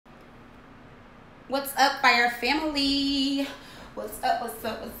What's up, Fire family? What's up, what's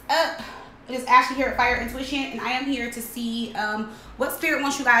up, what's up? It is Ashley here at Fire Intuition, and I am here to see what Spirit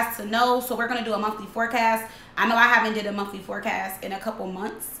wants you guys to know. So we're going to do a monthly forecast. I know I haven't did a monthly forecast in a couple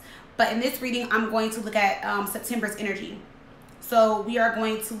months, but in this reading, I'm going to look at September's energy. So we are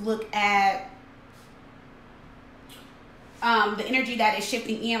going to look at the energy that is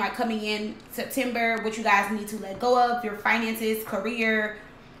shifting in, like coming in September, what you guys need to let go of, your finances, career,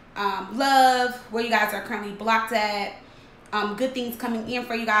 love, where you guys are currently blocked at, good things coming in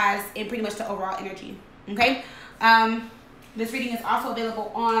for you guys, and pretty much the overall energy. Okay. This reading is also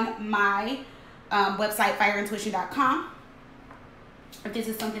available on my website, fireintuition.com, if this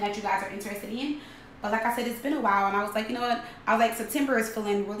is something that you guys are interested in. But like I said, it's been a while, and I was like, you know what? I was like, September is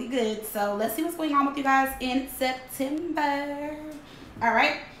feeling really good. So let's see what's going on with you guys in September. All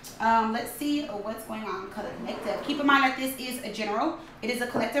right. Let's see what's going on. Collective. Keep in mind that this is a general. It is a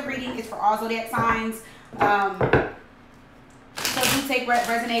collective reading. It's for all zodiac signs. So do take what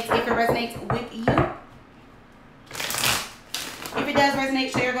resonates if it resonates with you. If it does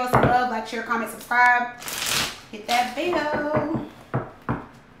resonate, share, go some love, like, share, comment, subscribe. Hit that bell.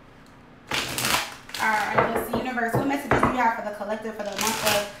 Alright, let's see, universe. What messages do you have for the collective for the month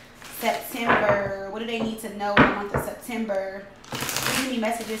of September? What do they need to know in the month of September? Give me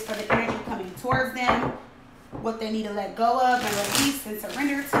messages for the energy coming towards them, what they need to let go of and release and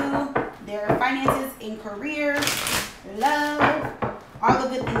surrender to, their finances and career, love, all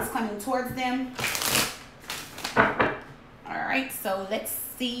the good things coming towards them. Alright, so let's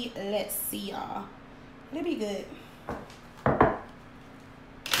see, y'all. It'll be good.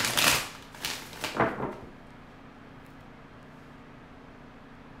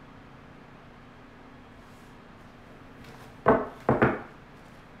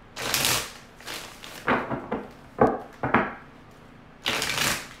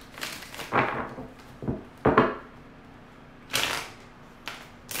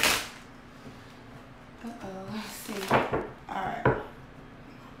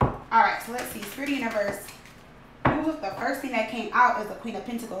 Alright, so let's see. Spirit Universe. The first thing that came out is the Queen of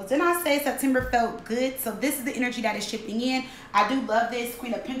Pentacles. Didn't I say September felt good? So this is the energy that is shifting in. I do love this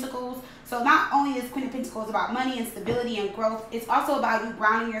Queen of Pentacles. So not only is Queen of Pentacles about money and stability and growth, it's also about you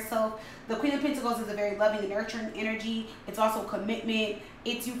grounding yourself. The Queen of Pentacles is a very loving and nurturing energy. It's also commitment.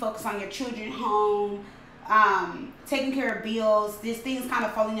 It's you focus on your children, home, taking care of bills. This thing is kind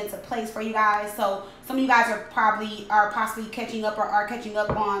of falling into place for you guys. So some of you guys are possibly catching up or are catching up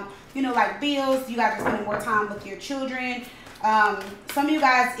on, you know, like bills. You guys are spending more time with your children. Some of you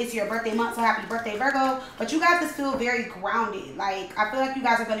guys, it's your birthday month, so happy birthday, Virgo. But you guys just feel very grounded. Like, I feel like you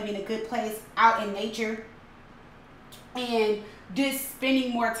guys are going to be in a good place out in nature and just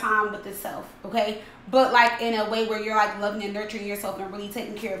spending more time with yourself, okay? But like in a way where you're like loving and nurturing yourself and really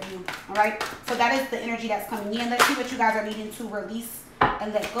taking care of you. All right, so that is the energy that's coming in. Let's see what you guys are needing to release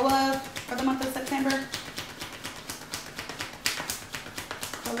and let go of for the month of September.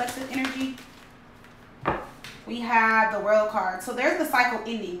 Collective energy. We have the World card. So there's the cycle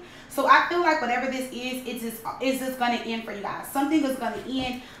ending. So I feel like whatever this is, it's just going to end for you guys. Something is going to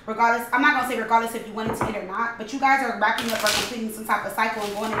end regardless. I'm not going to say regardless if you want it to end or not, but you guys are wrapping up or completing some type of cycle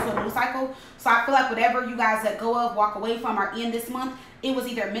and going into a new cycle. So I feel like whatever you guys let go of, walk away from, or end this month, it was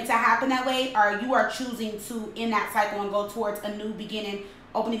either meant to happen that way, or you are choosing to end that cycle and go towards a new beginning,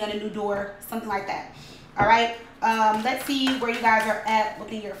 opening a new door, something like that. All right. Let's see where you guys are at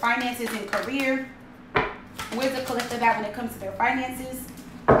within your finances and career. Where's the collective at when it comes to their finances?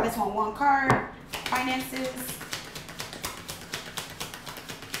 I just want one card. Finances.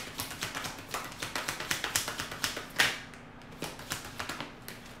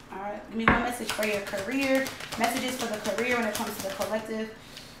 Alright, give me one message for your career. Messages for the career when it comes to the collective.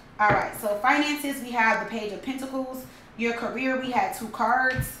 Alright, so finances, we have the Page of Pentacles. Your career, we had 2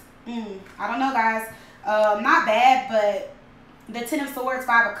 cards. I don't know, guys. Not bad, but the 10 of Swords,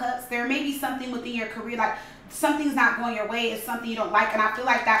 5 of Cups. There may be something within your career, like something's not going your way. It's something you don't like, and I feel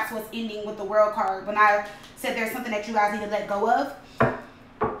like that's what's ending with the World card when I said there's something that you guys need to let go of.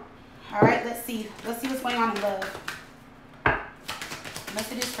 All right, let's see what's going on in love.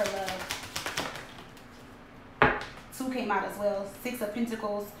 Messages for love. 2 came out as well. 6 of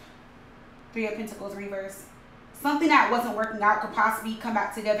Pentacles, 3 of Pentacles reverse. Something that wasn't working out could possibly come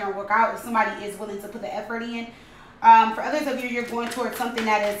back together and work out if somebody is willing to put the effort in. For others of you, you're going towards something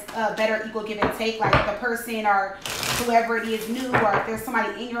that is a better equal give and take, like the person or whoever it is new, or if there's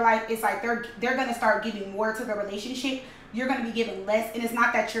somebody in your life, it's like they're going to start giving more to the relationship. You're going to be giving less, and it's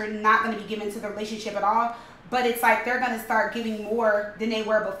not that you're not going to be giving to the relationship at all, but it's like they're going to start giving more than they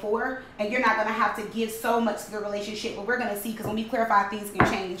were before, and you're not going to have to give so much to the relationship. But we're going to see, because when we clarify, things can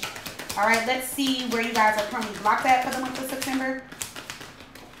change. All right, let's see where you guys are currently blocked at for the month of September.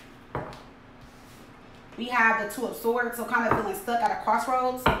 We have the Two of Swords, so kind of feeling stuck at a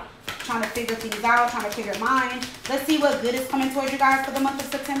crossroads, trying to figure things out, trying to figure mind. Let's see what good is coming towards you guys for the month of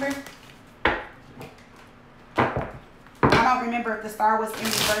September. I don't remember if the star was in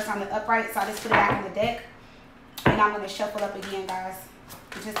reverse on the upright, so I just put it back in the deck. And I'm going to shuffle up again, guys.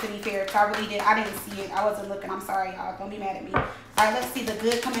 Just to be fair, because I didn't see it. I wasn't looking. I'm sorry, y'all. Don't be mad at me. All right, let's see the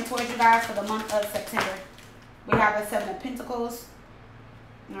good coming towards you guys for the month of September. We have the Seven of Pentacles.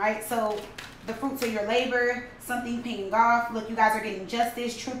 All right, so the fruits of your labor, something paying off. Look, you guys are getting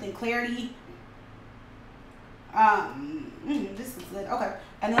justice, truth, and clarity. This is good. Okay,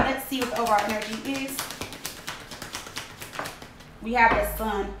 and then let's see what the overall energy is. We have the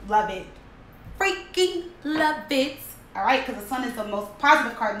Sun. Love it. Freaking love it. All right, because the Sun is the most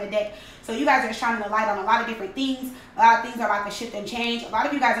positive card in the deck. So you guys are shining a light on a lot of different things. A lot of things are about to shift and change. A lot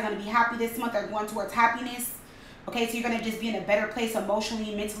of you guys are going to be happy this month. They're going towards happiness. Okay, so you're going to just be in a better place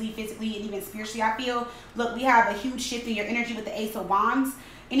emotionally, mentally, physically, and even spiritually, I feel. Look, we have a huge shift in your energy with the Ace of Wands.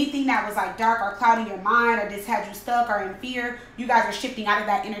 Anything that was like dark or clouding your mind or just had you stuck or in fear, you guys are shifting out of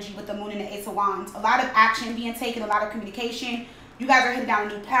that energy with the Moon and the Ace of Wands. A lot of action being taken, a lot of communication. You guys are heading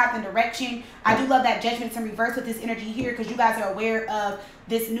down a new path and direction. I do love that Judgment's in reverse with this energy here because you guys are aware of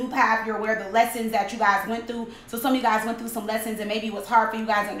this new path. You're aware of the lessons that you guys went through. So some of you guys went through some lessons and maybe it was hard for you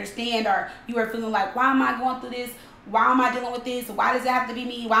guys to understand, or you were feeling like, why am I going through this? Why am I dealing with this? Why does it have to be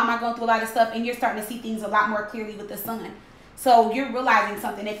me? Why am I going through a lot of stuff? And you're starting to see things a lot more clearly with the Sun. So you're realizing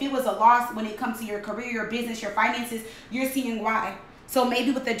something. If it was a loss when it comes to your career, your business, your finances, you're seeing why. So maybe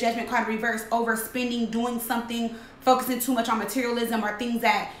with the Judgment card reverse, overspending, doing something, focusing too much on materialism or things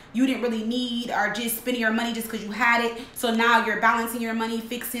that you didn't really need, or just spending your money just because you had it. So now you're balancing your money,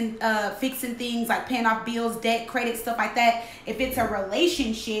 fixing things like paying off bills, debt, credit, stuff like that. If it's a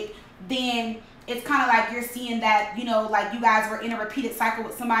relationship, then it's kind of like you're seeing that, you know, like you guys were in a repeated cycle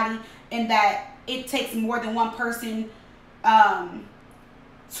with somebody, and that it takes more than one person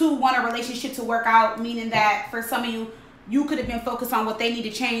to want a relationship to work out, meaning that for some of you, you could have been focused on what they need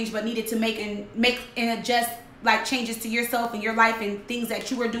to change, but needed to make and adjust like changes to yourself and your life and things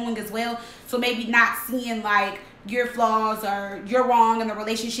that you were doing as well. So maybe not seeing like your flaws or you're wrong in the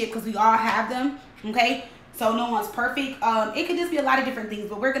relationship, because we all have them. Okay, so no one's perfect. It could just be a lot of different things,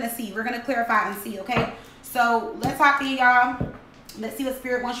 but we're gonna see. We're gonna clarify and see. Okay, so let's hop in, y'all. Let's see what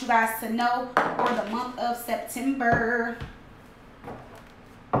Spirit wants you guys to know for the month of September.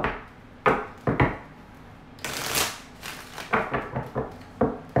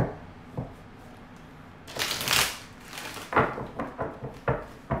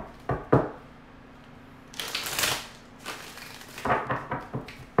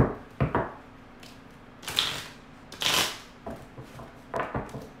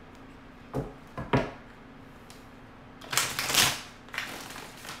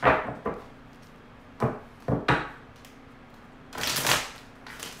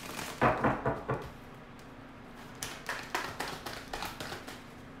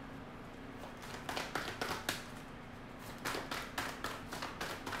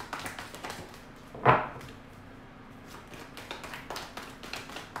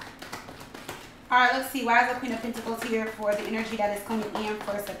 All right, let's see. Why is the Queen of Pentacles here for the energy that is coming in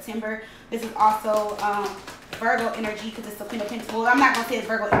for September? This is also Virgo energy, because it's the Queen of Pentacles. Well, I'm not going to say it's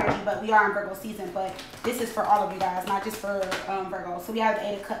Virgo energy, but we are in Virgo season. But this is for all of you guys, not just for Virgo. So we have the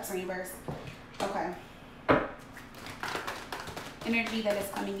Eight of Cups in reverse. Okay. Energy that is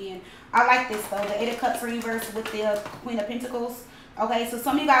coming in. I like this, though. The Eight of Cups in reverse with the Queen of Pentacles. Okay, so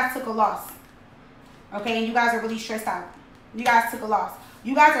some of you guys took a loss. Okay, and you guys are really stressed out. You guys took a loss.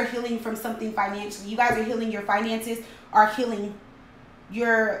 You guys are healing from something financially. You guys are healing your finances, or healing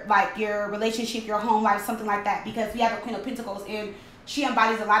your relationship, your home life, something like that. Because we have a Queen of Pentacles, and she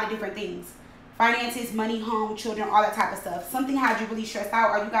embodies a lot of different things. Finances, money, home, children, all that type of stuff. Something had you really stressed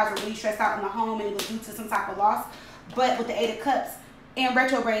out, or you guys were really stressed out in the home, and it was due to some type of loss. But with the Eight of Cups and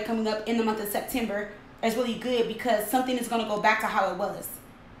retrograde coming up in the month of September, it's really good, because something is going to go back to how it was.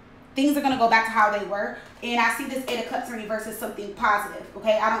 Things are going to go back to how they were. And I see this Eight of Cups in reverse as something positive.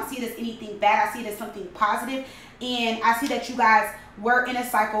 Okay, I don't see it as anything bad. I see it as something positive. And I see that you guys were in a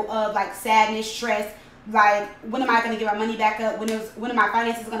cycle of like sadness, stress. Like, when am I going to get my money back up? When are my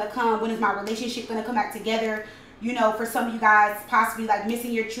finances going to come? When is my relationship going to come back together? You know, for some of you guys, possibly like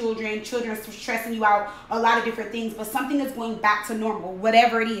missing your children stressing you out, a lot of different things. But something is going back to normal,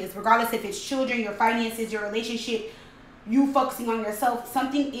 whatever it is. Regardless if it's children, your finances, your relationship, you focusing on yourself,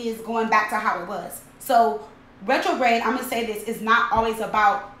 something is going back to how it was. So retrograde, I'm gonna say this, is not always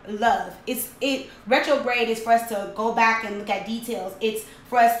about love. Retrograde is for us to go back and look at details. It's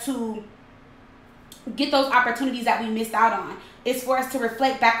for us to get those opportunities that we missed out on. It's for us to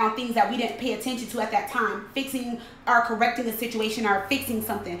reflect back on things that we didn't pay attention to at that time, fixing or correcting a situation or fixing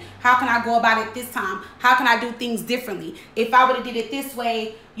something. How can I go about it this time? How can I do things differently? If I would have did it this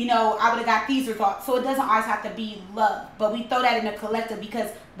way, you know, I would have got these results. So it doesn't always have to be love, but we throw that in a collective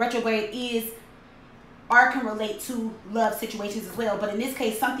because retrograde is or can relate to love situations as well. But in this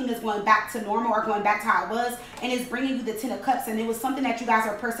case, something is going back to normal or going back to how it was, and it's bringing you the 10 of Cups, and it was something that you guys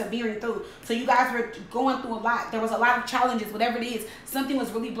are persevering through. So you guys were going through a lot. There was a lot of challenges, whatever it is. Something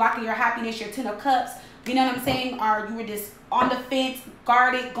was really blocking your happiness, your 10 of Cups. You know what I'm saying? Or you were just on the fence,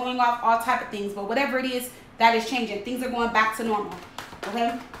 guarded, going off, all type of things. But whatever it is, that is changing. Things are going back to normal.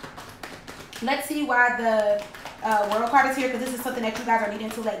 Okay? Let's see why the World card is here, because this is something that you guys are needing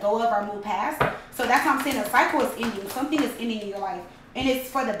to let go of or move past. So that's what I'm saying. A cycle is ending. Something is ending in your life, and it's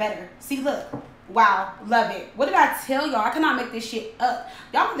for the better. See, look. Wow. Love it. What did I tell y'all? I cannot make this shit up.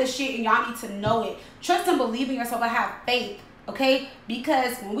 Y'all have this shit, and y'all need to know it. Trust and believe in yourself and have faith. Okay?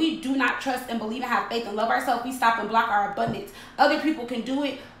 Because when we do not trust and believe and have faith and love ourselves, we stop and block our abundance. Other people can do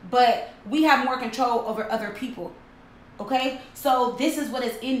it, but we have more control over other people. Okay, so this is what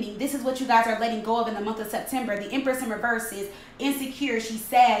is ending. This is what you guys are letting go of in the month of September. The Empress in reverse is insecure. She's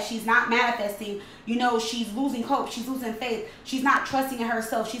sad. She's not manifesting. You know, she's losing hope. She's losing faith. She's not trusting in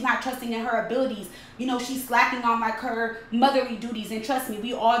herself. She's not trusting in her abilities. You know, she's slacking on like her motherly duties. And trust me,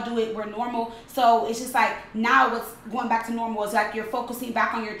 we all do it. We're normal. So it's just like now what's going back to normal is like you're focusing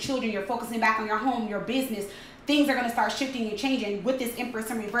back on your children. You're focusing back on your home, your business. Things are going to start shifting and changing with this Empress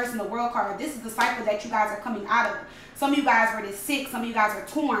in reverse in the World card. This is the cycle that you guys are coming out of. Some of you guys were just sick. Some of you guys are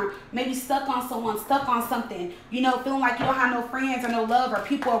torn. Maybe stuck on someone, stuck on something. You know, feeling like you don't have no friends or no love or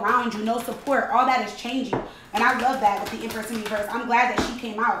people around you, no support. All that is changing. And I love that with the Empress in reverse. I'm glad that she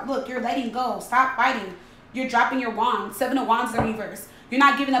came out. Look, you're letting go. Stop fighting. You're dropping your wand. 7 of Wands in reverse. You're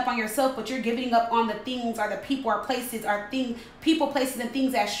not giving up on yourself, but you're giving up on the things or the people or places or people, places, and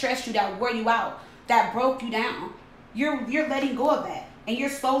things that stress you, that wore you out, that broke you down. You're letting go of that, and you're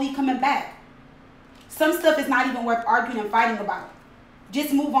slowly coming back. Some stuff is not even worth arguing and fighting about.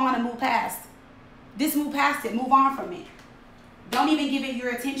 Just move on and move past. Just move past it. Move on from it. Don't even give it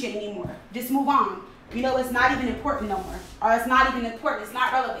your attention anymore. Just move on. You know, it's not even important no more. Or it's not even important. It's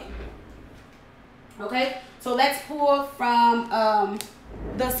not relevant. Okay? So let's pull from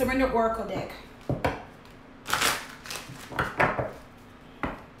the Surrender Oracle deck.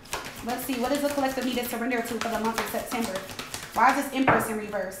 Let's see. What is the collective need to surrender to for the month of September? Why is this Empress in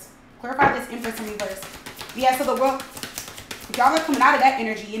reverse? Clarify this Empress in reverse. Yeah, so the world, y'all are coming out of that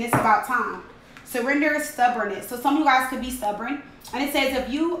energy, and it's about time. Surrender is stubbornness. So some of you guys could be stubborn. And it says,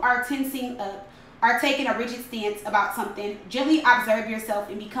 if you are tensing up, are taking a rigid stance about something, gently observe yourself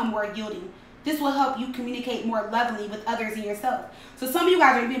and become more yielding. This will help you communicate more lovingly with others and yourself. So some of you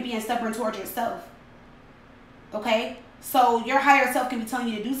guys are even being stubborn towards yourself. Okay? So your higher self can be telling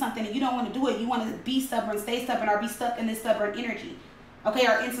you to do something and you don't want to do it. You want to be stubborn, stay stubborn, or be stuck in this stubborn energy. Okay,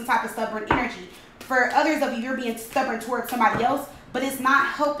 or in some type of stubborn energy. For others of you, you're being stubborn towards somebody else, but it's not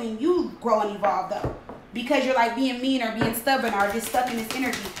helping you grow and evolve though. Because you're like being mean or being stubborn or just stuck in this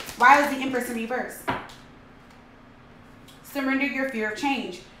energy. Why is the Empress in reverse? Surrender your fear of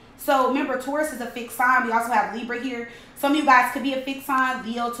change. So remember, Taurus is a fixed sign. We also have Libra here. Some of you guys could be a fixed sign,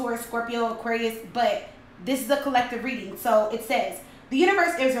 Leo, Taurus, Scorpio, Aquarius, but this is a collective reading. So it says, the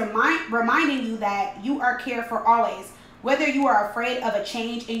universe is reminding you that you are cared for always. Whether you are afraid of a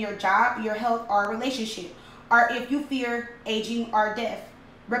change in your job, your health, or relationship, or if you fear aging or death.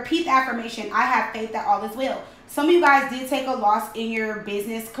 Repeat the affirmation, I have faith that all is well. Some of you guys did take a loss in your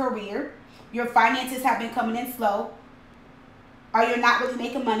business career. Your finances have been coming in slow, or you're not really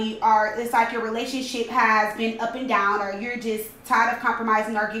making money, or it's like your relationship has been up and down, or you're just tired of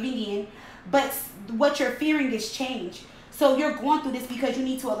compromising or giving in. But what you're fearing is change. So you're going through this because you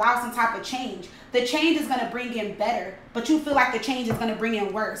need to allow some type of change. The change is going to bring in better, but you feel like the change is going to bring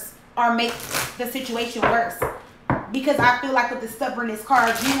in worse or make the situation worse. Because I feel like with the stubbornness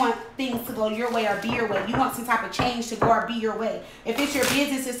card, you want things to go your way or be your way. You want some type of change to go or be your way. If it's your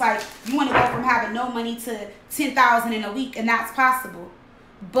business, it's like you want to go from having no money to 10,000 in a week, and that's possible.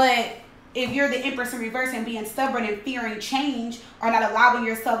 But if you're the Empress in reverse and being stubborn and fearing change or not allowing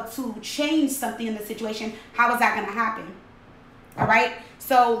yourself to change something in the situation, how is that going to happen? All right?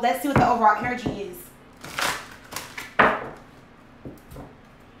 So let's see what the overall energy is.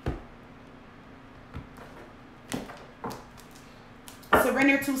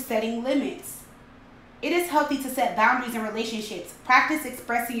 Surrender to setting limits. It is healthy to set boundaries in relationships. Practice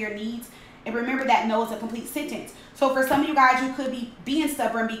expressing your needs, and remember that no is a complete sentence. So for some of you guys, you could be being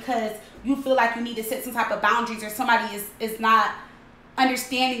stubborn because you feel like you need to set some type of boundaries, or somebody is not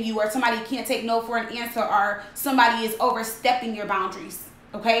understanding you, or somebody can't take no for an answer, or somebody is overstepping your boundaries,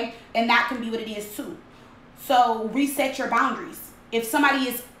 okay? And that can be what it is too. So reset your boundaries. If somebody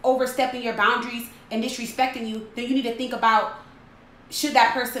is overstepping your boundaries and disrespecting you, then you need to think about, should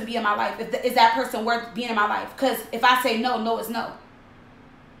that person be in my life? Is that person worth being in my life? Because if I say no, no is no.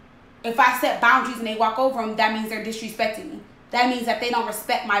 If I set boundaries and they walk over them, that means they're disrespecting me. That means that they don't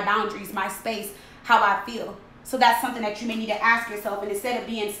respect my boundaries, my space, how I feel. So that's something that you may need to ask yourself. And instead of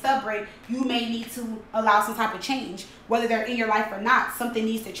being stubborn, you may need to allow some type of change. Whether they're in your life or not, something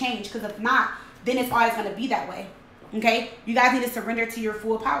needs to change. Because if not, then it's always going to be that way. Okay? You guys need to surrender to your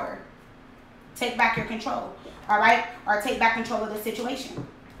full power. Take back your control. All right? Or take back control of the situation.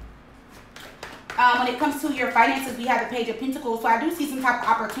 When it comes to your finances, we have the Page of Pentacles. So I do see some type of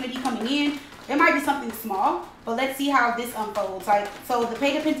opportunity coming in. It might be something small, but let's see how this unfolds. Like, so the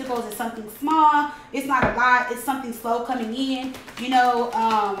Page of Pentacles is something small. It's not a lot. It's something slow coming in. You know,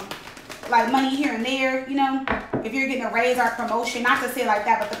 like money here and there. You know, if you're getting a raise or a promotion, not to say like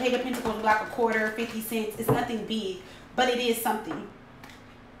that, but the Page of Pentacles is like a quarter, 50 cents. It's nothing big, but it is something.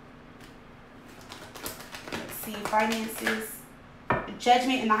 Let's see, finances,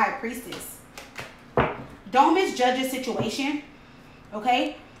 Judgment, and the High Priestess. Don't misjudge a situation,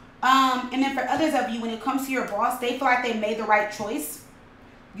 okay? And then for others of you, when it comes to your boss, they feel like they made the right choice.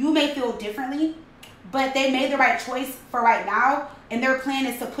 You may feel differently, but they made the right choice for right now. And their plan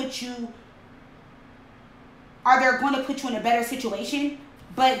is to put you, or they're going to put you in a better situation.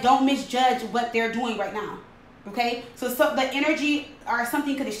 But don't misjudge what they're doing right now, okay? So the energy or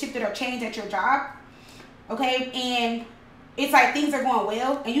something could have shifted or changed at your job, okay? And it's like things are going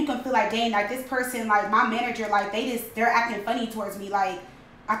well, and you can feel like, dang, like this person, like my manager, like they're acting funny towards me. Like,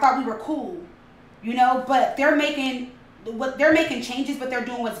 I thought we were cool, you know, but they're making changes, but they're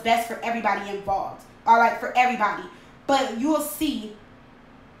doing what's best for everybody involved, or like for everybody. But you will see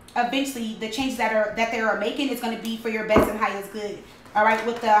eventually the changes that they are making is going to be for your best and highest good. All right,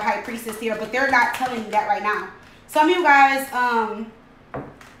 with the High Priestess here, but they're not telling you that right now. Some of you guys,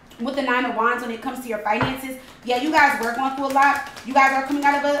 with the Nine of Wands, when it comes to your finances, yeah, you guys were going through a lot. You guys are coming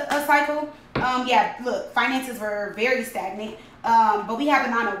out of a cycle. Yeah, look, finances were very stagnant. But we have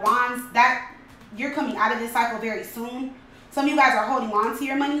the Nine of Wands, that you're coming out of this cycle very soon. Some of you guys are holding on to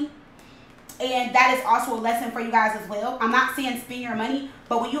your money, and that is also a lesson for you guys as well. I'm not saying spend your money,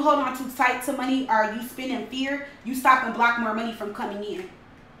 but when you hold on too tight to money, or you spend in fear, you stop and block more money from coming in.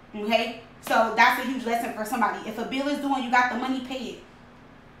 Okay, so that's a huge lesson for somebody. If a bill is due and you got the money, pay it.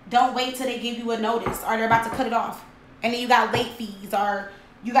 Don't wait till they give you a notice or they're about to cut it off, and then you got late fees, or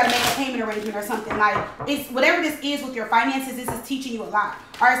you got to make a payment arrangement or something. Like, it's whatever this is with your finances, this is teaching you a lot.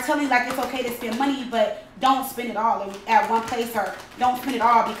 Or it's telling you like it's okay to spend money, but don't spend it all at one place, or don't spend it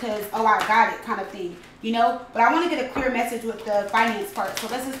all because, oh, I got it kind of thing, you know. But I want to get a clear message with the finance part. So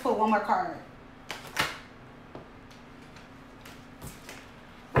let's just pull one more card.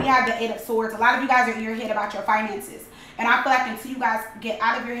 We have the Eight of Swords. A lot of you guys are in your head about your finances. And I feel like until you guys get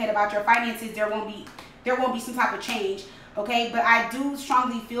out of your head about your finances, there won't be some type of change. Okay, but I do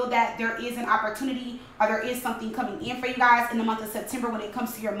strongly feel that there is an opportunity, or there is something coming in for you guys in the month of September when it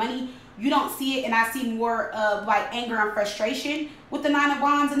comes to your money. You don't see it, and I see more of like anger and frustration with the Nine of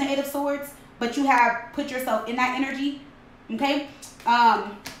Wands and the Eight of Swords, but you have put yourself in that energy. Okay,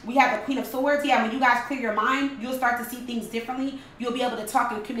 we have the Queen of Swords. Yeah, when you guys clear your mind, you'll start to see things differently. You'll be able to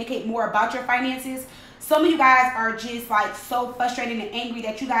talk and communicate more about your finances. Some of you guys are just like so frustrated and angry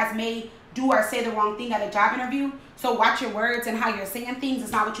that you guys may do or say the wrong thing at a job interview. So watch your words and how you're saying things.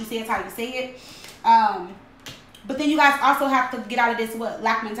 It's not what you say, it's how you say it. But then you guys also have to get out of this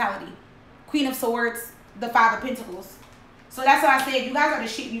lack mentality. Queen of Swords, the Five of Pentacles. So that's why I said you guys are the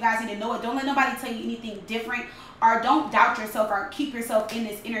shit. You guys need to know it. Don't let nobody tell you anything different, or don't doubt yourself, or keep yourself in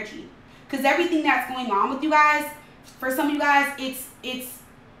this energy. Because everything that's going on with you guys, for some of you guys,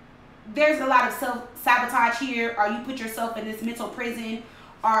 there's a lot of self-sabotage here, or you put yourself in this mental prison,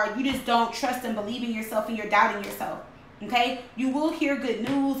 or you just don't trust and believe in yourself, and you're doubting yourself. Okay, you will hear good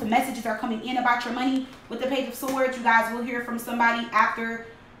news. The messages are coming in about your money with the Page of Swords. You guys will hear from somebody after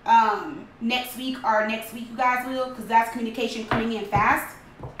next week, or next week you guys will, because that's communication coming in fast.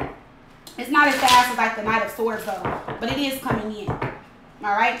 It's not as fast as like the Knight of Swords though, but it is coming in.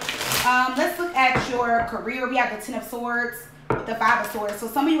 All right, let's look at your career. We have the Ten of Swords with the Five of Swords. So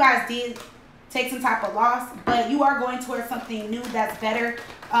some of you guys did take some type of loss, but you are going towards something new that's better,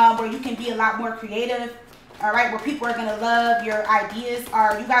 where you can be a lot more creative. All right, where people are going to love your ideas,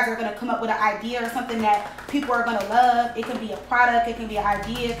 or you guys are going to come up with an idea or something that people are going to love. It can be a product, it can be an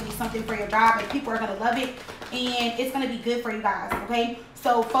idea, it can be something for your job, and people are going to love it, and it's going to be good for you guys. Okay,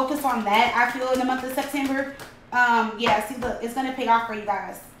 so focus on that. I feel in the month of September, Yeah, see, look, it's going to pay off for you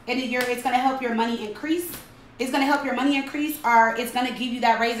guys. It's going to help your money increase. It's going to help your money increase, or it's going to give you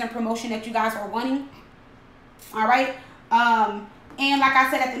that raise and promotion that you guys are wanting. All right. And like I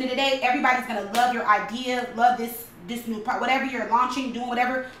said, at the end of the day, everybody's going to love your idea, love this new product, whatever you're launching, doing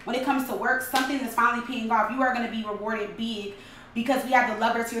whatever. When it comes to work, something that's finally paying off. You are going to be rewarded big, because we have the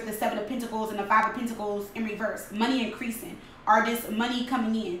Lovers here with the 7 of Pentacles and the 5 of Pentacles in reverse. Money increasing, or just money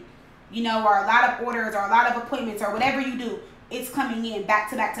coming in, you know, or a lot of orders, or a lot of appointments, or whatever you do, it's coming in back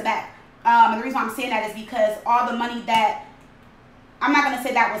to back to back. And the reason why I'm saying that is because all the money that, I'm not going to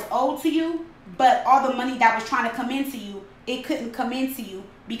say that was owed to you, but all the money that was trying to come into you, it couldn't come into you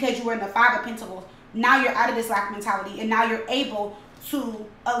because you were in the 5 of Pentacles. Now you're out of this lack mentality, and now you're able to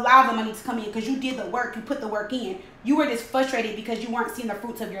allow the money to come in because you did the work, you put the work in. You were just frustrated because you weren't seeing the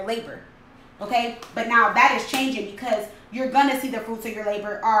fruits of your labor. Okay? But now that is changing, because you're going to see the fruits of your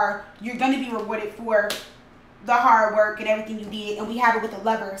labor, or you're going to be rewarded for the hard work and everything you did. And we have it with the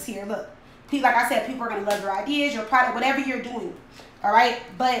Lovers here. Look, like I said, people are going to love your ideas, your product, whatever you're doing. All right?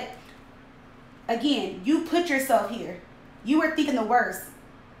 But again, you put yourself here. You were thinking the worst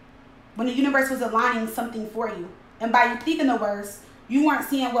when the universe was aligning something for you. And by you thinking the worst, you weren't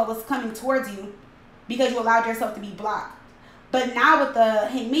seeing what was coming towards you because you allowed yourself to be blocked. But now with the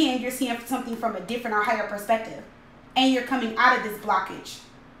Hangman, you're seeing something from a different or higher perspective. And you're coming out of this blockage.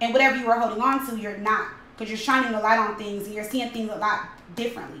 And whatever you were holding on to, you're not. Because you're shining a light on things, and you're seeing things a lot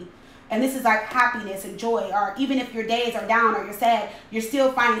differently. And this is like happiness and joy. Or even if your days are down or you're sad, you're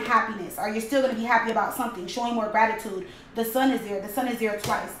still finding happiness. Or you're still going to be happy about something, showing more gratitude. The sun is there. The sun is there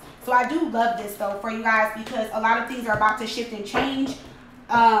twice. So I do love this, though, for you guys, because a lot of things are about to shift and change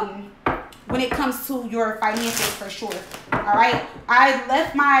when it comes to your finances, for sure. All right? I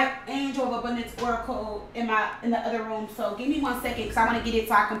left my Angel of Abundance Oracle in the other room. So give me 1 second, because I want to get it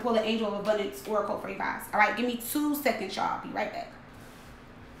so I can pull the Angel of Abundance Oracle for you guys. All right? Give me 2 seconds, y'all. I'll be right back.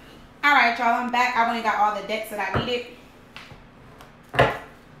 All right, y'all. I'm back. I only got all the decks that I needed.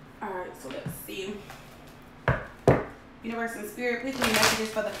 All right. So let's see. Universe and Spirit, please give me messages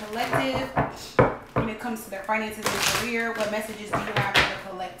for the collective when it comes to their finances and career. What messages do you have for the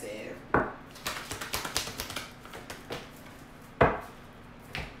collective?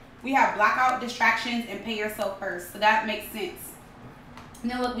 We have blackout, distractions, and pay yourself first. So that makes sense. And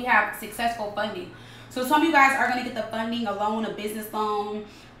then look, we have successful funding. So some of you guys are going to get the funding, a loan, a business loan,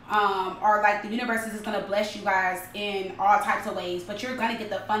 or like the universe is just going to bless you guys in all types of ways. But you're going to get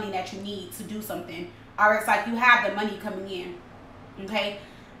the funding that you need to do something. Or it's like you have the money coming in, okay?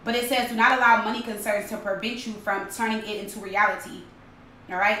 But it says do not allow money concerns to prevent you from turning it into reality,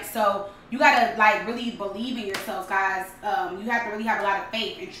 all right? So you got to, like, really believe in yourselves, guys. You have to really have a lot of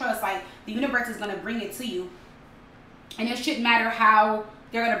faith and trust. Like, the universe is going to bring it to you. And it shouldn't matter how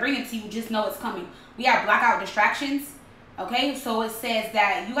they're going to bring it to you. Just know it's coming. We have blackout distractions, okay? So it says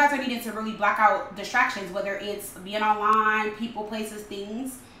that you guys are needing to really block out distractions, whether it's being online, people, places,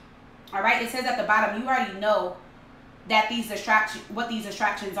 things. All right, it says at the bottom, you already know that what these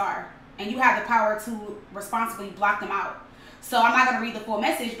distractions are, and you have the power to responsibly block them out. So I'm not going to read the full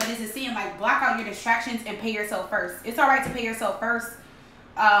message, but it's just saying, like, block out your distractions and pay yourself first. It's all right to pay yourself first.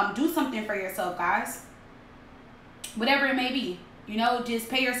 Do something for yourself, guys. Whatever it may be, you know, just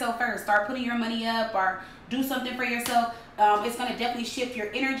pay yourself first. Start putting your money up, or do something for yourself. It's going to definitely shift your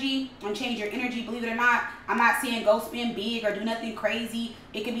energy and change your energy, believe it or not. I'm not saying go spend big or do nothing crazy.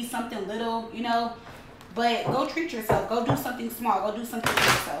 It could be something little, you know. But go treat yourself. Go do something small. Go do something for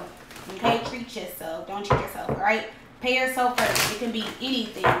yourself. Okay? Treat yourself. Don't cheat yourself, all right? Pay yourself first. It can be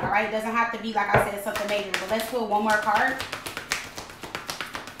anything, all right? It doesn't have to be, like I said, something major. But let's pull one more card.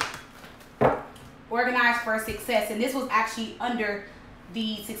 Organize for success. And this was actually under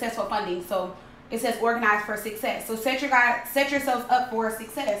the successful funding. So it says organize for success. So set yourselves up for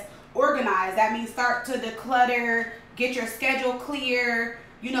success. Organize. That means start to declutter, get your schedule clear,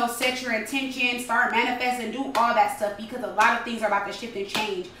 you know, set your intention, start manifesting, do all that stuff, because a lot of things are about to shift and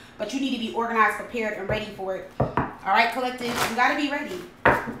change. But you need to be organized, prepared, and ready for it. All right, collective, you got to be ready.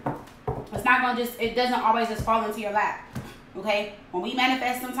 It's not going to just, it doesn't always just fall into your lap. Okay? When we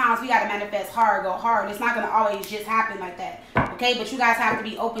manifest, sometimes we got to manifest hard, go hard. It's not going to always just happen like that. Okay? But you guys have to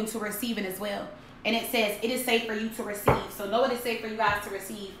be open to receiving as well. And it says it is safe for you to receive. So know it is safe for you guys to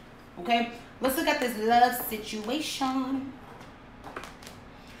receive. Okay? Let's look at this love situation.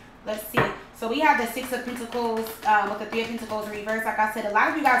 Let's see. So we have the 6 of Pentacles with the 3 of Pentacles in reverse. Like I said, a lot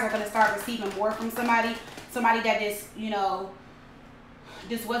of you guys are going to start receiving more from somebody. Somebody that just, you know,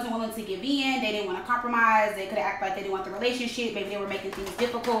 just wasn't willing to give in. They didn't want to compromise. They could act like they didn't want the relationship. Maybe they were making things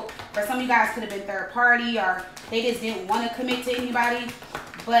difficult. For some of you guys, could have been third party, or they just didn't want to commit to anybody.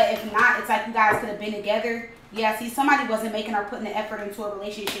 But if not, it's like you guys could have been together Yeah, see, somebody wasn't making or putting the effort into a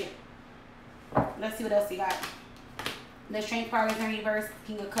relationship. Let's see what else we got. The Strength card is in reverse.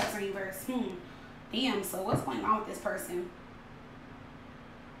 King of Cups in reverse. Damn, so what's going on with this person?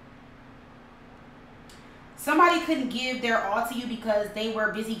 Somebody couldn't give their all to you because they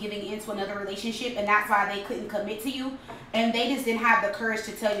were busy giving into another relationship, and that's why they couldn't commit to you. And they just didn't have the courage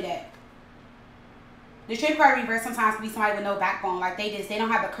to tell you that. The Strength card in reverse sometimes can be somebody with no backbone. Like they don't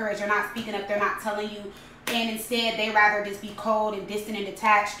have the courage. They're not speaking up. They're not telling you. And instead, they rather just be cold and distant and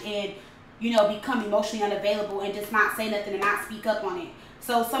detached and, you know, become emotionally unavailable and just not say nothing and not speak up on it.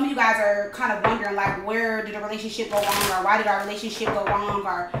 So some of you guys are kind of wondering, like, where did the relationship go wrong, or why did our relationship go wrong,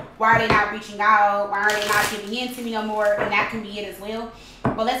 or why are they not reaching out, why are they not giving in to me no more? And that can be it as well.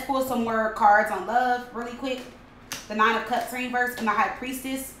 But let's pull some more cards on love really quick. The Nine of Cups in reverse and the High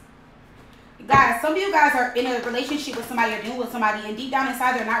Priestess. Guys, some of you guys are in a relationship with somebody or dealing with somebody, and deep down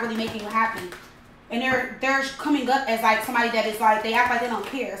inside, they're not really making you happy. And they're coming up as, like, somebody that is, like, they act like they don't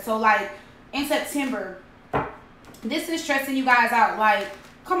care. So, like, in September, this is stressing you guys out. Like,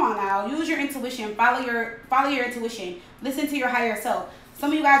 come on now, use your intuition, follow your intuition, listen to your higher self.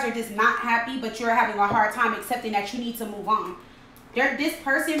 Some of you guys are just not happy, but you're having a hard time accepting that you need to move on. This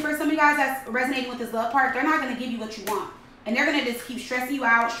person, for some of you guys that's resonating with this love part, they're not going to give you what you want, and they're going to just keep stressing you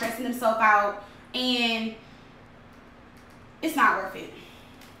out, stressing themselves out, and it's not worth it.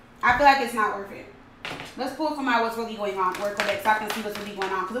 I feel like it's not worth it. Let's pull from out what's really going on, Oracle deck, so I can see what's really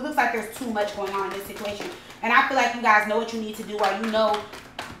going on, because it looks like there's too much going on in this situation. And I feel like you guys know what you need to do, or you know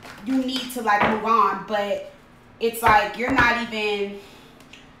you need to, like, move on, but it's like you're not even,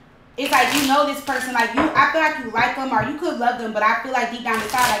 it's like, you know, this person, like, I feel like you like them, or you could love them, but I feel like deep down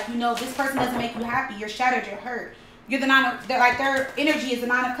inside, like, you know, this person doesn't make you happy. You're shattered, you're hurt. You're the their energy is the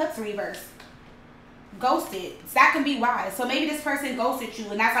Nine of Cups in reverse. Ghosted. So that can be why. So maybe this person ghosted you,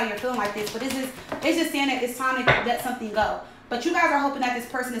 and that's how you're feeling like this. But it's just saying that it's time to let something go. But you guys are hoping that this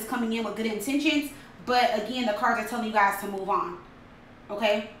person is coming in with good intentions. But again, the cards are telling you guys to move on.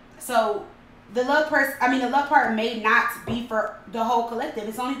 Okay. So the love part may not be for the whole collective.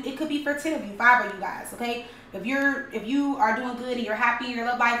 It could be for 10 of you, 5 of you guys. Okay. If you are doing good and you're happy in your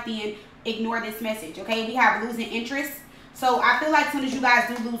love life, then ignore this message. Okay. We have losing interest. So I feel like as soon as you guys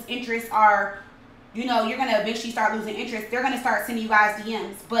do lose interest, or, you know, you're going to eventually start losing interest, they're going to start sending you guys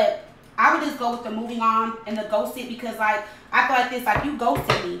DMs. But I would just go with the moving on and the ghosted, because, like, I feel like this, like, you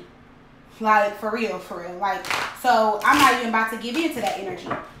ghosted me. Like, for real. Like, so I'm not even about to give in to that energy.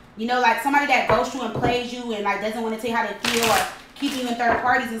 You know, like, somebody that ghosts you and plays you and, like, doesn't want to tell you how they feel, or keep you in third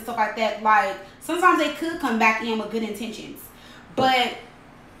parties and stuff like that. Like, sometimes they could come back in with good intentions. But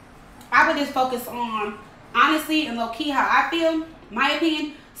I would just focus on, honestly and low-key, how I feel, my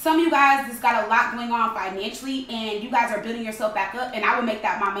opinion. Some of you guys just got a lot going on financially, and you guys are building yourself back up, and I would make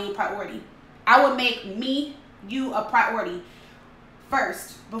that my main priority. I would make you a priority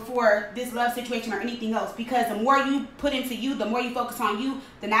first before this love situation or anything else, because the more you put into you, the more you focus on you,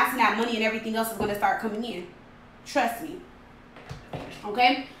 then that's when that money and everything else is going to start coming in. Trust me.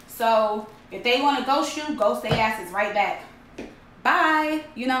 Okay? So if they want to ghost you, ghost their asses right back. Bye.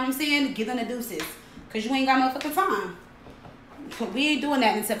 You know what I'm saying? Give them the deuces, because you ain't got motherfucking time. We ain't doing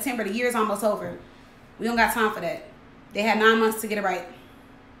that in September. The year's almost over. We don't got time for that. They had 9 months to get it right.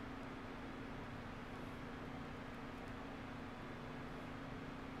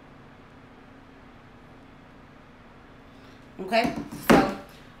 Okay, so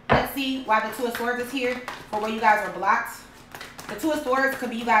let's see why the Two of Swords is here, for where you guys are blocked. The Two of Swords could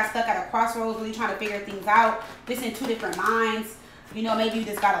be you guys stuck at a crossroads, really trying to figure things out. This in 2 different minds. You know, maybe you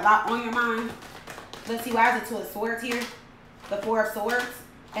just got a lot on your mind. Let's see why is the Two of Swords here. The Four of Swords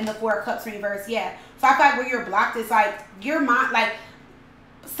and the Four of Cups reverse. Yeah. So I feel like where you're blocked is, like, your mind, like,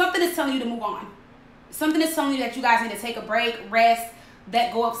 something is telling you to move on. Something is telling you that you guys need to take a break, rest,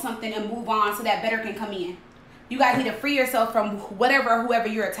 let go of something, and move on so that better can come in. You guys need to free yourself from whatever or whoever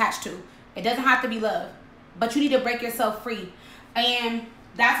you're attached to. It doesn't have to be love, but you need to break yourself free. And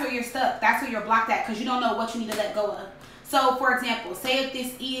that's where you're stuck. That's where you're blocked at, because you don't know what you need to let go of. So, for example, say if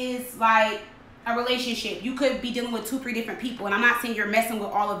this is, like, a relationship, you could be dealing with 2, 3 different people, and I'm not saying you're messing with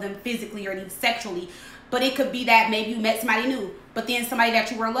all of them physically or even sexually, but it could be that maybe you met somebody new, but then somebody that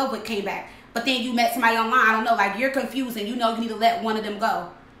you were in love with came back, but then you met somebody online. I don't know, like, you're confused, and you know you need to let one of them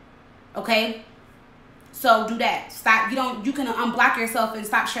go. Okay, so do that. Stop. You can unblock yourself and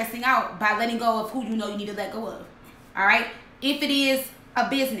stop stressing out by letting go of who you know you need to let go of. All right, if it is a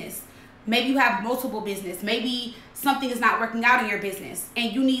business, maybe you have multiple business, maybe something is not working out in your business,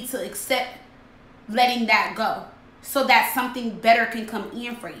 and you need to accept letting that go so that something better can come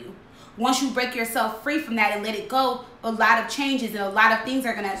in for you. Once you break yourself free from that and let it go, a lot of changes and a lot of things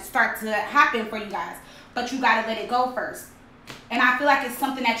are going to start to happen for you guys. but you got to let it go first. And I feel like it's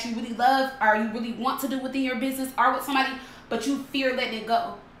something that you really love or you really want to do within your business or with somebody, but you fear letting it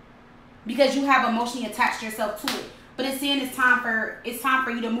go because you have emotionally attached yourself to it. But it's saying it's time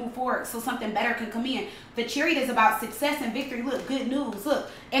for you to move forward so something better can come in. The Chariot is about success and victory. Look, good news. Look,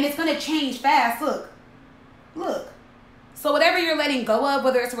 and it's going to change fast. Look. So whatever you're letting go of,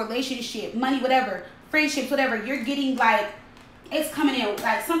 whether it's a relationship, money, whatever, friendships, whatever, you're getting like, it's coming in,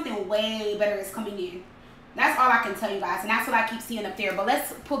 like something way better is coming in. That's all I can tell you guys. And that's what I keep seeing up there. But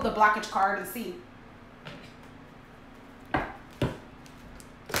let's pull the blockage card and see.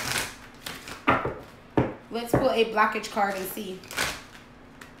 Let's pull a blockage card and see.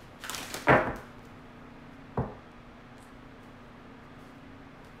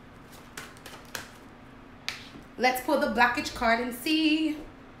 Let's pull the blockage card and see.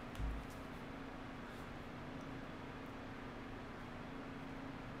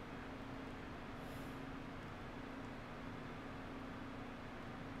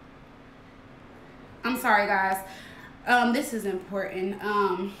 I'm sorry, guys. This is important.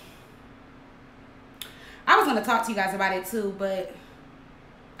 I was going to talk to you guys about it too, but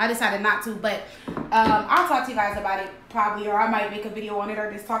I decided not to. But I'll talk to you guys about it probably, or I might make a video on it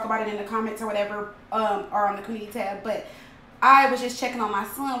or just talk about it in the comments or whatever, or on the community tab. But I was just checking on my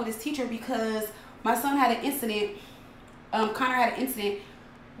son with his teacher because my son had an incident. Connor had an incident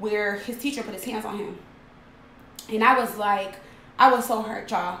where his teacher put his hands on him. And I was like, I was so hurt,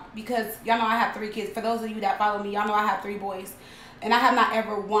 y'all, because y'all know I have 3 kids. For those of you that follow me, y'all know I have 3 boys. And I have not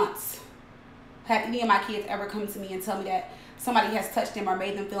ever once had any of my kids ever come to me and tell me that somebody has touched them or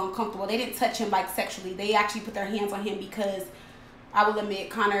made them feel uncomfortable. They didn't touch him like sexually. They actually put their hands on him because I will admit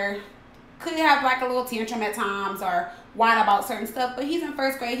Connor could have like a little tantrum at times or whine about certain stuff. But he's in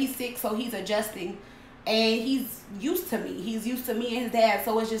 1st grade. He's 6, so he's adjusting. And he's used to me. He's used to me and his dad.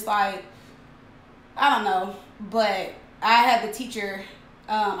 So it's just like, I don't know. But I had the teacher,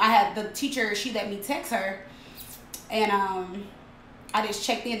 she let me text her. And I just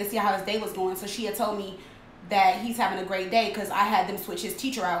checked in to see how his day was going. So she had told me that he's having a great day because I had them switch his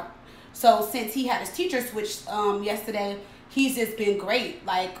teacher out. So since he had his teacher switched yesterday, he's just been great.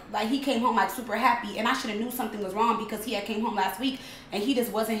 Like he came home like super happy. And I should have knew something was wrong because he had came home last week and he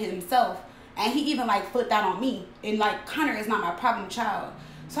just wasn't himself. And he even like flipped out on me. And like, Connor is not my problem child.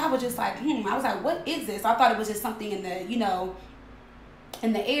 So I was just like, I was like, what is this? I thought it was just something in the,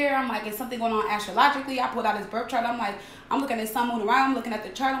 in the air. I'm like, is something going on astrologically? I pulled out his birth chart. I'm like, I'm looking at sun, moon, around. I'm looking at the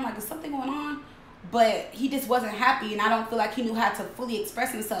chart. I'm like, is something going on? But he just wasn't happy. And I don't feel like he knew how to fully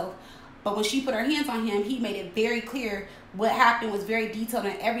express himself. But when she put her hands on him, he made it very clear what happened, was very detailed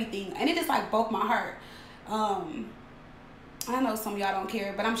and everything. And it just like broke my heart. I know some of y'all don't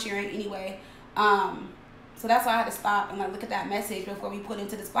care, but I'm sharing anyway. So that's why I had to stop and like look at that message before we put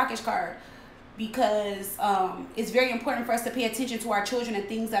into this blockage card, because it's very important for us to pay attention to our children and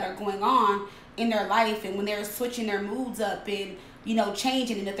things that are going on in their life, and when they're switching their moods up and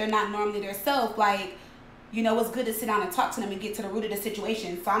changing, and if they're not normally their self, like it's good to sit down and talk to them and get to the root of the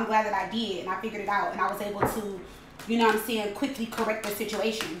situation. So I'm glad that I did and I figured it out and I was able to quickly correct the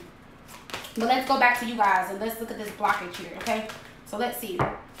situation. But let's go back to you guys and let's look at this blockage here. Okay, so let's see.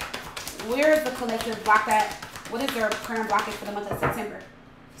 Where is the collective block at? What is their current blockage for the month of September?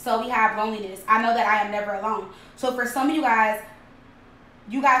 So we have loneliness. I know that I am never alone. So for some of you guys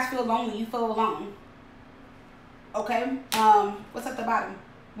feel lonely. You feel alone. Okay? What's at the bottom?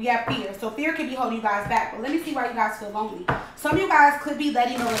 We have fear. So fear could be holding you guys back. But let me see why you guys feel lonely. Some of you guys could be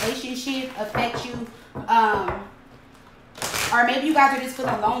letting a relationship affect you. Or maybe you guys are just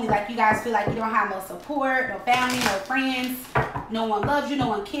feeling lonely. Like you guys feel like you don't have no support, no family, no friends. No one loves you. No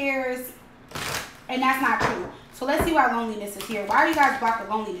one cares. And that's not true. So let's see why loneliness is here. Why are you guys blocked with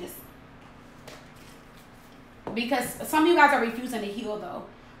loneliness? Because some of you guys are refusing to heal, though.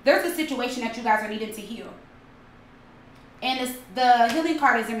 There's a situation that you guys are needing to heal. And the healing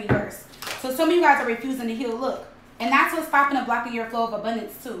card is in reverse. So some of you guys are refusing to heal. Look. And that's what's stopping and blocking your flow of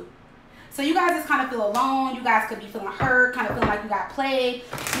abundance, too. So you guys just kind of feel alone. You guys could be feeling hurt. Kind of feeling like you got played.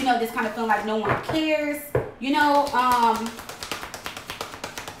 Just kind of feeling like no one cares.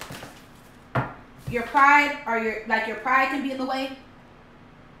 Your pride or your pride can be in the way.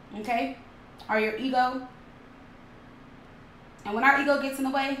 Okay? Or your ego. And when our ego gets in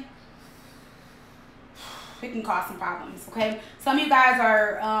the way, it can cause some problems. Okay? Some of you guys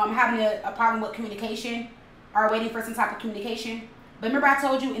are having a problem with communication or waiting for some type of communication. But remember I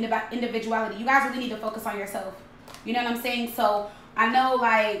told you individuality. You guys really need to focus on yourself. You know what I'm saying? So I know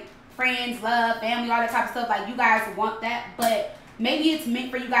like friends, love, family, all that type of stuff. Like you guys want that. But maybe it's meant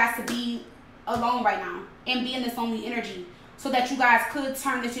for you guys to be alone right now and be in this lonely energy. so that you guys could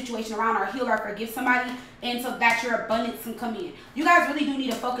turn the situation around or heal or forgive somebody, and so that your abundance can come in. You guys really do need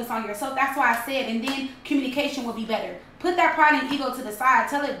to focus on yourself. That's why I said, and then communication will be better. Put that pride and ego to the side.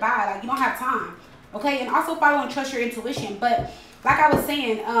 Tell it bye. Like, you don't have time. Okay? And also follow and trust your intuition. But like I was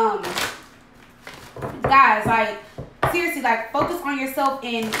saying, guys, like, seriously, like, focus on yourself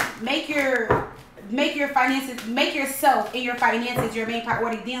and make your finances, make yourself and your finances your main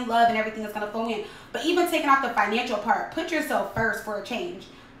priority. Then love and everything is going to flow in. But even taking off the financial part, put yourself first for a change.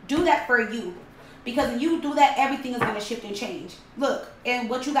 Do that for you. Because when you do that, everything is going to shift and change. Look, and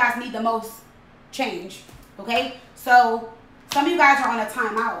what you guys need the most, change. Okay? So, some of you guys are on a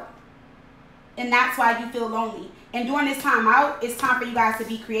timeout. And that's why you feel lonely. And during this timeout, it's time for you guys to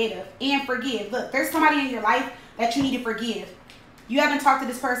be creative and forgive. Look, there's somebody in your life that you need to forgive. You haven't talked to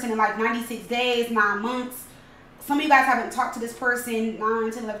this person in like 96 days, 9 months. Some of you guys haven't talked to this person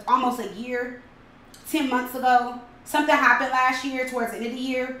 9, 10, 11, almost a year, 10 months ago. Something happened last year towards the end of the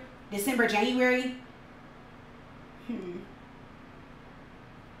year, December, January.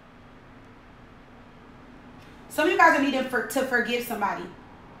 Some of you guys are needing to forgive somebody.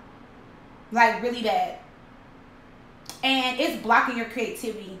 Like, really bad. And it's blocking your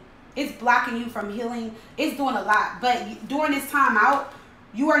creativity. It's blocking you from healing. It's doing a lot. But during this time out,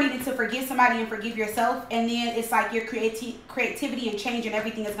 you are needing to forgive somebody and forgive yourself. And then it's like your creativity and change and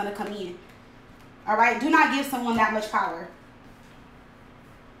everything is going to come in. All right? Do not give someone that much power.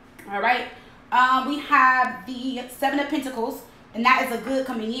 All right? We have the 7 of Pentacles. And that is a good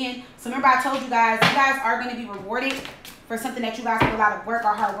coming in. So remember I told you guys are going to be rewarded for something that you guys put a lot of work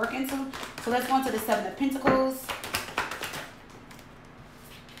or hard work into. So let's go into the 7 of Pentacles.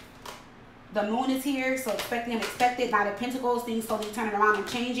 The moon is here, so expecting unexpected. 9 of Pentacles, things slowly turning around and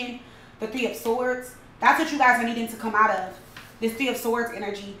changing. The 3 of Swords. That's what you guys are needing to come out of. This 3 of Swords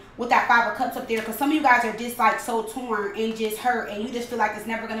energy with that 5 of Cups up there. Because some of you guys are just like so torn and just hurt. And you just feel like it's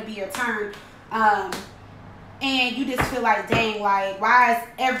never going to be your turn. And you just feel like, dang, like, why is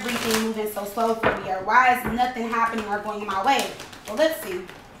everything moving so slow for me? Or why is nothing happening or going my way? Well, let's see.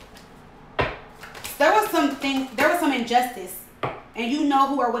 There was some injustice. And you know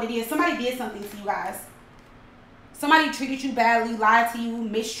who or what it is. Somebody did something to you guys. Somebody treated you badly, lied to you,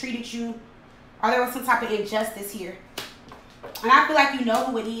 mistreated you. Or there was some type of injustice here. And I feel like you know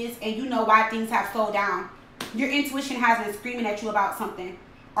who it is and you know why things have slowed down. Your intuition has been screaming at you about something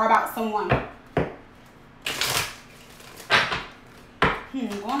or about someone.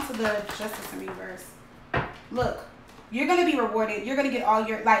 Going to the Justice in reverse. Look, you're going to be rewarded. You're going to get all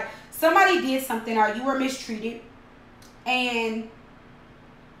your, like, somebody did something or you were mistreated. And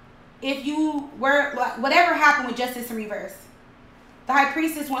if you were, like, whatever happened with Justice in reverse, the High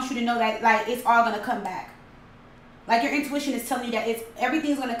Priestess wants you to know that, like, it's all going to come back. Like, your intuition is telling you that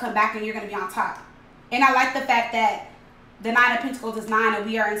everything's going to come back and you're going to be on top. And I like the fact that the 9 of Pentacles is 9 and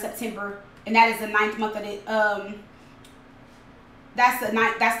we are in September. And that is the 9th month of the, that's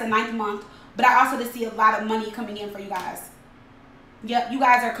the 9th month. But I also just see a lot of money coming in for you guys. Yep, you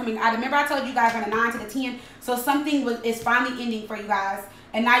guys are coming out. Remember I told you guys from the 9 to the 10. So something is finally ending for you guys.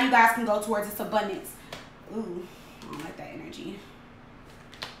 And now you guys can go towards this abundance. Ooh, I don't like that energy.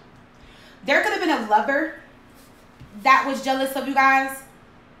 There could have been a lover that was jealous of you guys.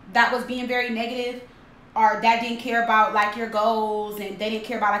 That was being very negative. Or that didn't care about, like, your goals. And they didn't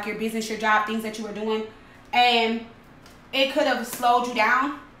care about, like, your business, your job, things that you were doing. And it could have slowed you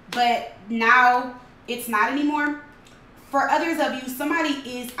down. But now it's not anymore. For others of you, somebody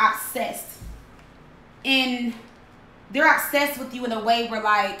is obsessed. And they're obsessed with you in a way where,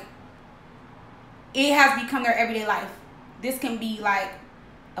 like, it has become their everyday life. This can be, like,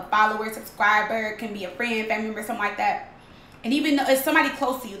 a follower, subscriber. It can be a friend, family member, something like that. And even though it's somebody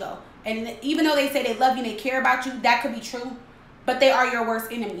close to you, though. And even though they say they love you and they care about you, that could be true. But they are your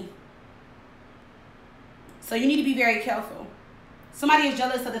worst enemy. So you need to be very careful. Somebody is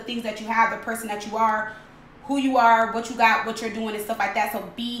jealous of the things that you have, the person that you are, who you are, what you got, what you're doing, and stuff like that. So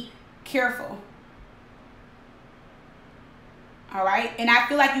be careful. All right? And I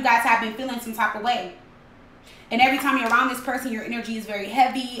feel like you guys have been feeling some type of way. And every time you're around this person, your energy is very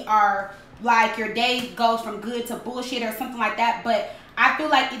heavy, or like your day goes from good to bullshit or something like that. But I feel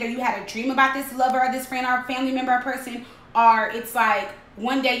like either you had a dream about this lover or this friend or family member or person, or it's like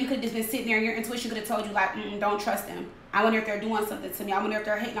one day you could have just been sitting there and your intuition could have told you, like, don't trust them. I wonder if they're doing something to me. I wonder if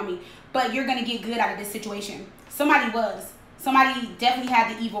they're hating on me. But you're going to get good out of this situation. Somebody was. Somebody definitely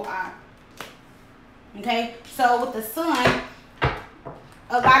had the evil eye. Okay? So with the sun,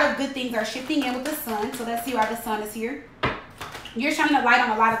 a lot of good things are shifting in with the sun. So let's see why the sun is here. You're shining a light on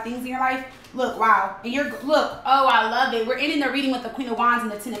a lot of things in your life. Look, wow. And look, oh, I love it. We're ending the reading with the Queen of Wands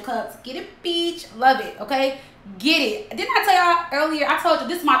and the Ten of Cups. Get it, beach. Love it, okay? Get it. Didn't I tell y'all earlier? I told you,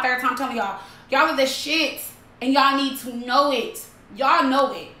 this is my third time telling y'all. Y'all are the shit, and y'all need to know it. Y'all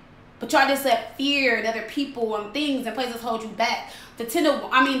know it. But y'all just let fear and other people and things and places hold you back. The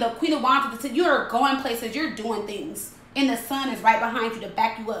Queen of Wands, you're going places. You're doing things. And the sun is right behind you to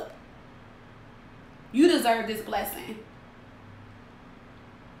back you up. You deserve this blessing.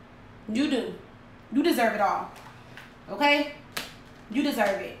 You do. You deserve it all. Okay? You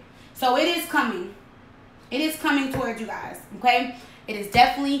deserve it. So it is coming. It is coming towards you guys. Okay? It is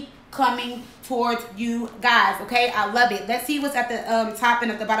definitely coming towards you guys. Okay? I love it. Let's see what's at the top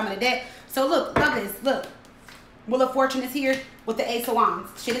and at the bottom of the deck. So look. Love this. Look. Wheel of Fortune is here with the Ace of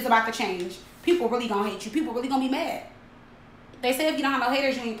Wands. Shit is about to change. People really gonna hate you. People really gonna be mad. They say if you don't have no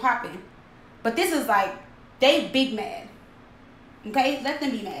haters, you ain't popping. But this is like, they big mad. Okay? Let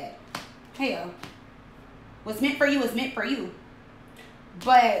them be mad. Hell. What's meant for you is meant for you.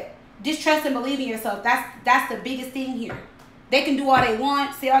 But just trust and believe in yourself. That's the biggest thing here. They can do all they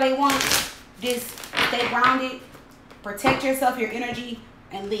want, say all they want. Just stay grounded. Protect yourself, your energy,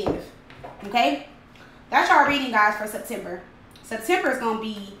 and live. Okay? That's our reading, guys, for September. September is going to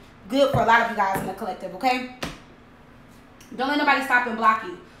be good for a lot of you guys in the collective, okay? Don't let nobody stop and block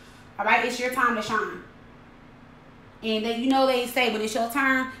you. All right? It's your time to shine. And then, you know, they say when it's your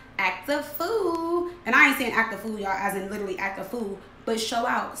turn, act a fool. And I ain't saying act a fool, y'all, as in literally act a fool. But show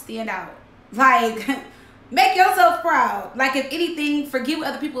out. Stand out. Like, make yourself proud. Like, if anything, forget what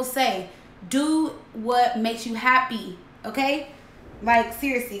other people say. Do what makes you happy, okay? Like,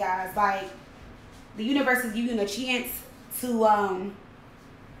 seriously, guys. Like, the universe is giving you a chance to, I'm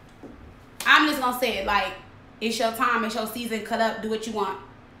just going to say it. Like, it's your time. It's your season. Cut up. Do what you want.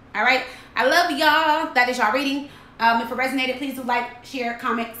 All right? I love y'all. That is y'all reading. If it resonated, please do like, share,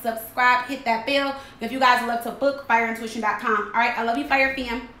 comment, subscribe, hit that bell. If you guys would love to book, fireintuition.com. All right? I love you, Fire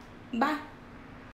Fam. Bye.